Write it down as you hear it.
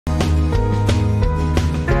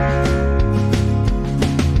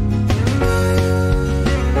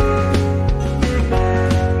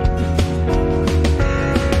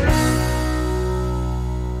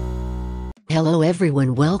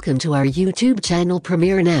everyone, welcome to our YouTube channel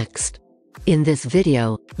Premiere Next. In this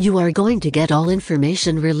video, you are going to get all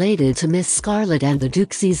information related to Miss Scarlet and the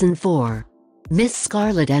Duke Season 4. Miss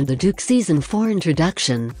Scarlet and the Duke Season 4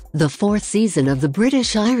 Introduction. The fourth season of the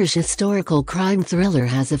British-Irish historical crime thriller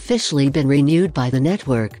has officially been renewed by the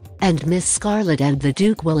network, and Miss Scarlet and the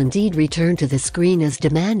Duke will indeed return to the screen as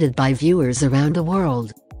demanded by viewers around the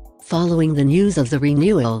world. Following the news of the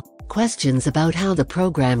renewal, questions about how the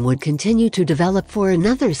program would continue to develop for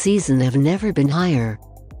another season have never been higher.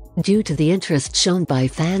 Due to the interest shown by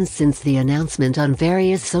fans since the announcement on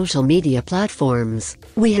various social media platforms,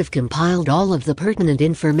 we have compiled all of the pertinent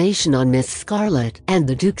information on Miss Scarlet and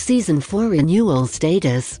the Duke Season 4 renewal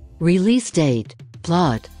status, release date,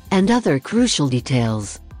 plot, and other crucial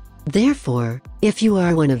details. Therefore, if you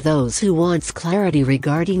are one of those who wants clarity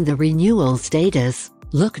regarding the renewal status,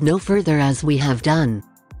 look no further, as we have done.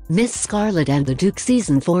 Miss Scarlet and the Duke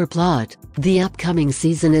Season 4 plot. The upcoming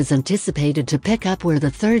season is anticipated to pick up where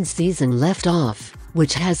the third season left off,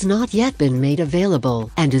 which has not yet been made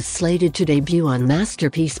available and is slated to debut on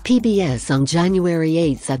Masterpiece PBS on January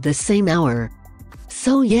 8th at the same hour.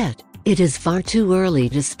 So yet, it is far too early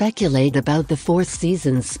to speculate about the fourth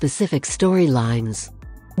season's specific storylines.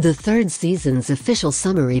 The third season's official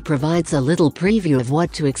summary provides a little preview of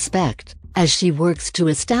what to expect. As she works to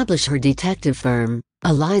establish her detective firm,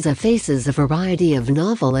 Eliza faces a variety of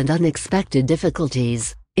novel and unexpected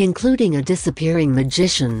difficulties, including a disappearing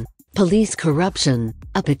magician, police corruption,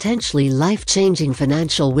 a potentially life-changing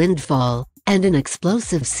financial windfall, and an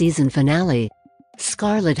explosive season finale.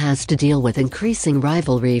 Scarlet has to deal with increasing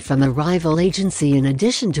rivalry from a rival agency in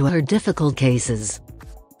addition to her difficult cases.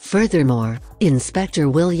 Furthermore, Inspector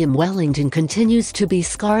William Wellington continues to be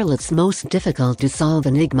Scarlet's most difficult-to-solve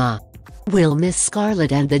enigma. Will Miss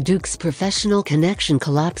Scarlet and the Duke's professional connection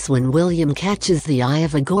collapse when William catches the eye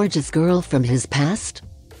of a gorgeous girl from his past?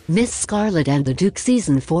 Miss Scarlet and the Duke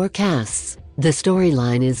Season 4 casts. The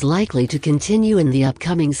storyline is likely to continue in the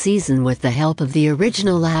upcoming season with the help of the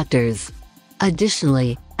original actors.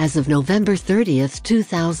 Additionally, as of November 30,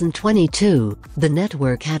 2022, the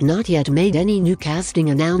network had not yet made any new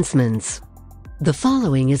casting announcements. The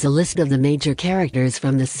following is a list of the major characters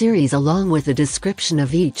from the series along with a description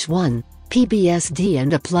of each one. PBSD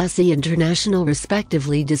and A+E International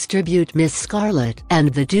respectively distribute Miss Scarlet and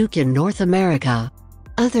the Duke in North America.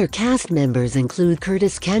 Other cast members include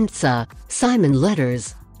Curtis Kentsa, Simon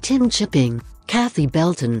Letters, Tim Chipping, Kathy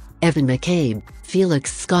Belton, Evan McCabe,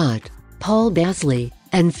 Felix Scott, Paul Basley,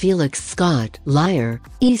 and Felix Scott Liar,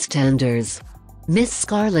 EastEnders. Miss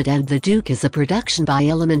Scarlet and the Duke is a production by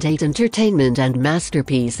Element 8 Entertainment and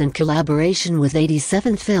Masterpiece in collaboration with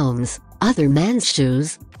 87 Films, Other Man's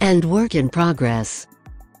Shoes, and Work in Progress.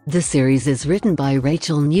 The series is written by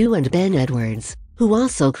Rachel New and Ben Edwards, who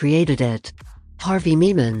also created it. Harvey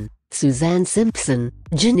Meiman, Suzanne Simpson,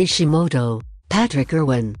 Jin Ishimoto, Patrick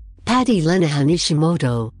Irwin, Paddy Lenahan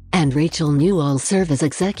Ishimoto, and Rachel New all serve as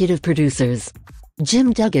executive producers.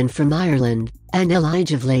 Jim Duggan from Ireland, and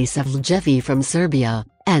Elijah Vlasavljevi from Serbia,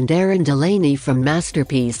 and Aaron Delaney from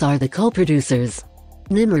Masterpiece are the co-producers.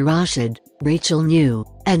 Nimar Rashid, Rachel New,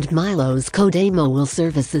 and Milos Kodemo will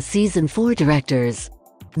serve as the Season 4 directors.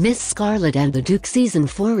 Miss Scarlet and the Duke Season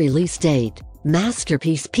 4 release date.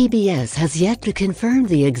 Masterpiece PBS has yet to confirm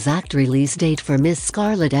the exact release date for Miss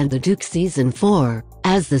Scarlet and the Duke Season 4,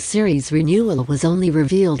 as the series renewal was only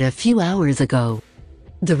revealed a few hours ago.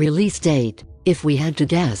 The release date, if we had to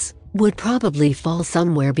guess, would probably fall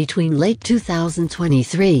somewhere between late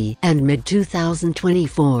 2023 and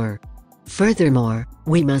mid-2024. Furthermore,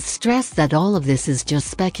 we must stress that all of this is just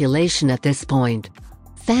speculation at this point.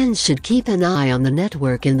 Fans should keep an eye on the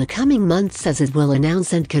network in the coming months as it will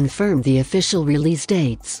announce and confirm the official release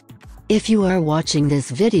dates. If you are watching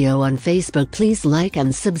this video on Facebook, please like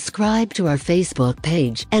and subscribe to our Facebook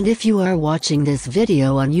page, and if you are watching this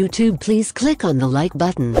video on YouTube, please click on the like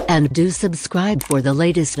button and do subscribe for the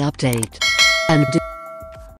latest update. And do